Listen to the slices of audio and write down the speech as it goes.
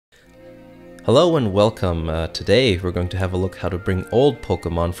Hello and welcome. Today we're going to have a look how to bring old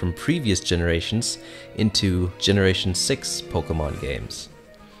Pokemon from previous generations into Generation 6 Pokemon games.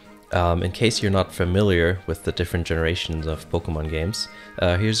 In case you're not familiar with the different generations of Pokemon games,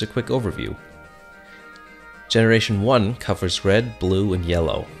 here's a quick overview. Generation 1 covers Red, Blue, and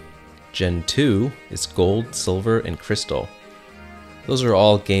Yellow. Gen 2 is Gold, Silver, and Crystal. Those are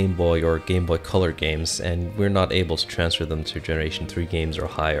all Game Boy or Game Boy Color games, and we're not able to transfer them to Generation 3 games or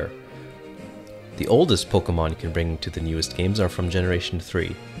higher. The oldest Pokemon you can bring to the newest games are from Generation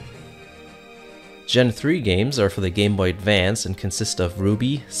 3. Gen 3 games are for the Game Boy Advance and consist of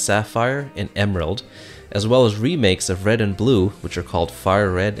Ruby, Sapphire, and Emerald, as well as remakes of Red and Blue, which are called Fire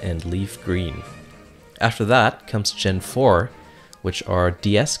Red and Leaf Green. After that comes Gen 4, which are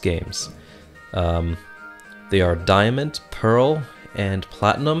DS games. They are Diamond, Pearl, and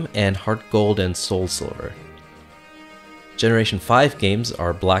Platinum, and Heart Gold and Soul Silver. Generation 5 games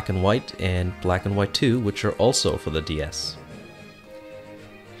are Black and White and Black and White 2, which are also for the DS.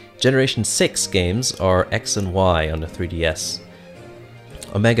 Generation 6 games are X and Y on the 3DS.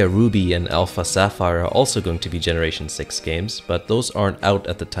 Omega Ruby and Alpha Sapphire are also going to be Generation 6 games, but those aren't out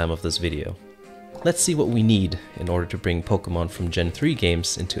at the time of this video. Let's see what we need in order to bring Pokemon from Gen 3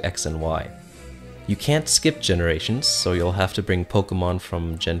 games into X and Y. You can't skip generations, so you'll have to bring Pokemon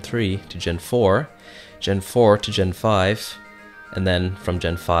from Gen 3 to Gen 4, Gen 4 to Gen 5, and then from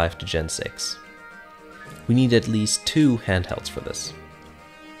Gen 5 to Gen 6. We need at least 2 handhelds for this.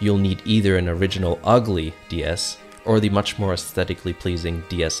 You'll need either an original ugly DS or the much more aesthetically pleasing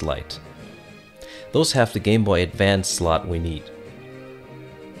DS Lite. Those have the Game Boy Advance slot we need.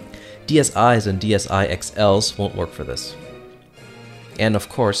 DSi's and DSi XLs won't work for this. And of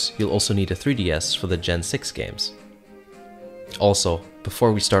course, you'll also need a 3DS for the Gen 6 games. Also,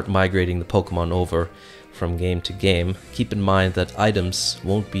 before we start migrating the Pokemon over from game to game, keep in mind that items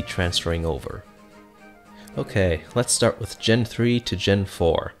won't be transferring over. Okay, let's start with Gen 3 to Gen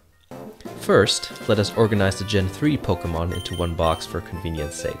 4. First, let us organize the Gen 3 Pokemon into one box for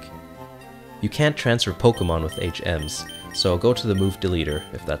convenience sake. You can't transfer Pokemon with HMs, so go to the Move Deleter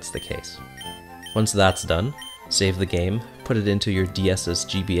if that's the case. Once that's done, save the game, put it into your DS's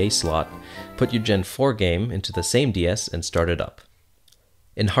GBA slot, put your Gen 4 game into the same DS and start it up.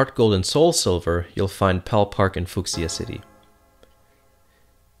 In Heart Gold and Soul Silver, you'll find Pal Park in Fuchsia City.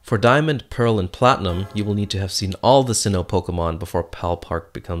 For Diamond, Pearl, and Platinum, you will need to have seen all the Sinnoh Pokemon before Pal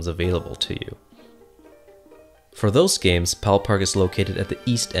Park becomes available to you. For those games, Pal Park is located at the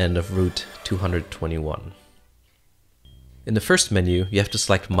east end of Route 221. In the first menu, you have to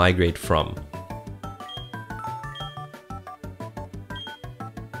select Migrate From.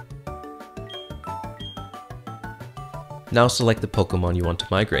 Now select the Pokemon you want to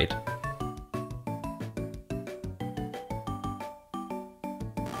migrate.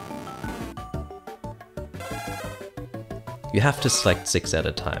 You have to select 6 at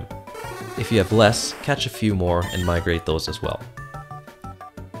a time. If you have less, catch a few more and migrate those as well.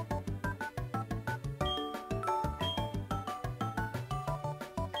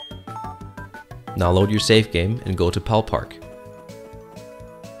 Now load your save game and go to Pal Park.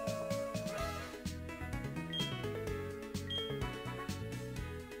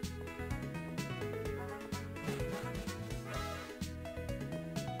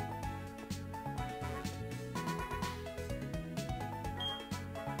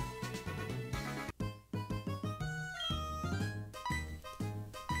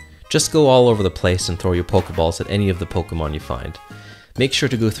 Just go all over the place and throw your Pokeballs at any of the Pokemon you find. Make sure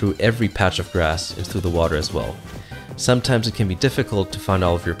to go through every patch of grass and through the water as well. Sometimes it can be difficult to find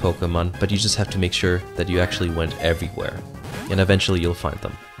all of your Pokemon, but you just have to make sure that you actually went everywhere, and eventually you'll find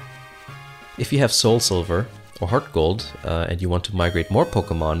them. If you have Soul Silver or Heart Gold and you want to migrate more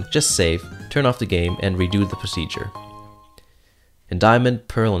Pokemon, just save, turn off the game, and redo the procedure. In Diamond,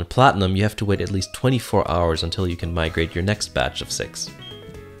 Pearl, and Platinum, you have to wait at least 24 hours until you can migrate your next batch of 6.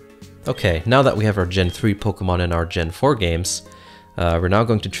 Okay, now that we have our Gen 3 Pokemon in our Gen 4 games, we're now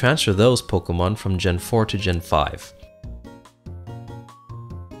going to transfer those Pokemon from Gen 4 to Gen 5.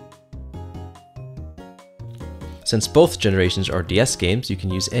 Since both generations are DS games, you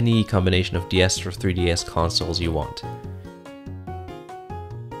can use any combination of DS or 3DS consoles you want.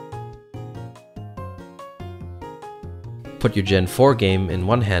 Put your Gen 4 game in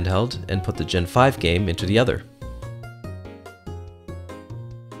one handheld and put the Gen 5 game into the other.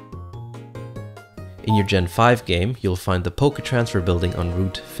 In your Gen 5 game, you'll find the Poke Transfer building on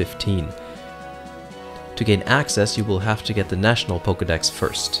Route 15. To gain access, you will have to get the National Pokedex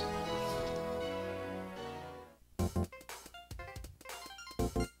first.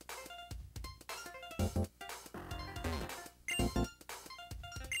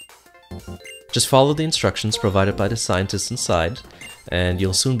 Just follow the instructions provided by the scientists inside, and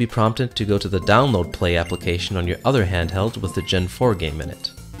you'll soon be prompted to go to the Download Play application on your other handheld with the Gen 4 game in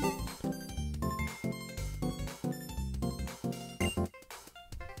it.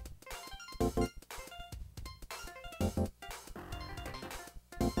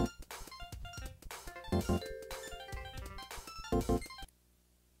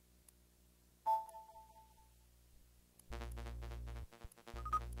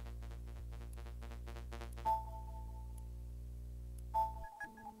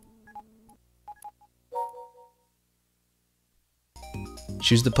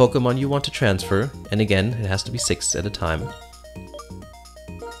 Choose the Pokemon you want to transfer, and again, it has to be 6 at a time.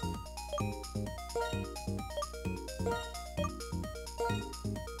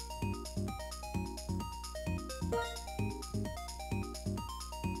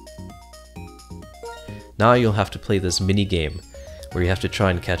 Now you'll have to play this mini game, where you have to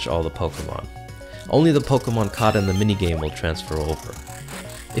try and catch all the Pokemon. Only the Pokemon caught in the mini game will transfer over.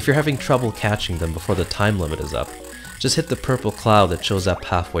 If you're having trouble catching them before the time limit is up, just hit the purple cloud that shows up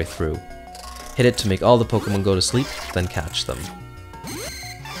halfway through. Hit it to make all the Pokemon go to sleep, then catch them.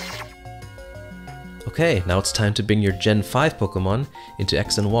 Okay, now it's time to bring your Gen 5 Pokemon into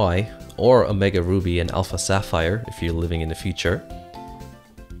X and Y, or Omega Ruby and Alpha Sapphire if you're living in the future.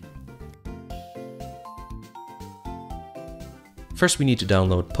 First we need to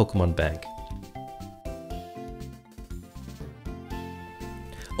download Pokemon Bank.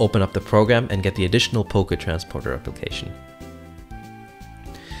 Open up the program and get the additional Poké Transporter application.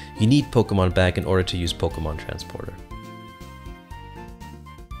 You need Pokemon Bank in order to use Pokemon Transporter.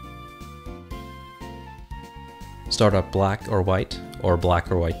 Start up Black or White, or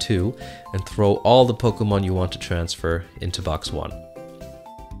Black or White 2, and throw all the Pokemon you want to transfer into box 1.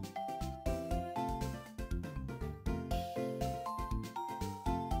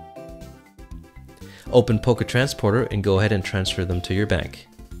 Open Poké Transporter and go ahead and transfer them to your bank.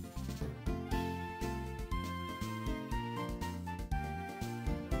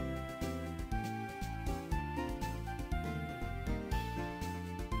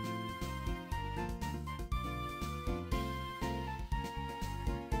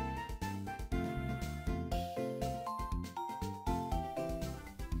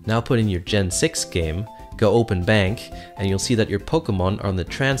 Now put in your Gen 6 game, go open Bank, and you'll see that your Pokemon are in the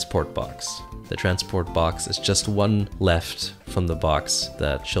Transport box. The Transport box is just one left from the box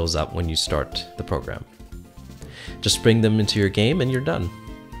that shows up when you start the program. Just bring them into your game and you're done.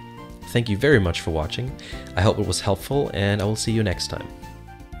 Thank you very much for watching. I hope it was helpful, and I will see you next time.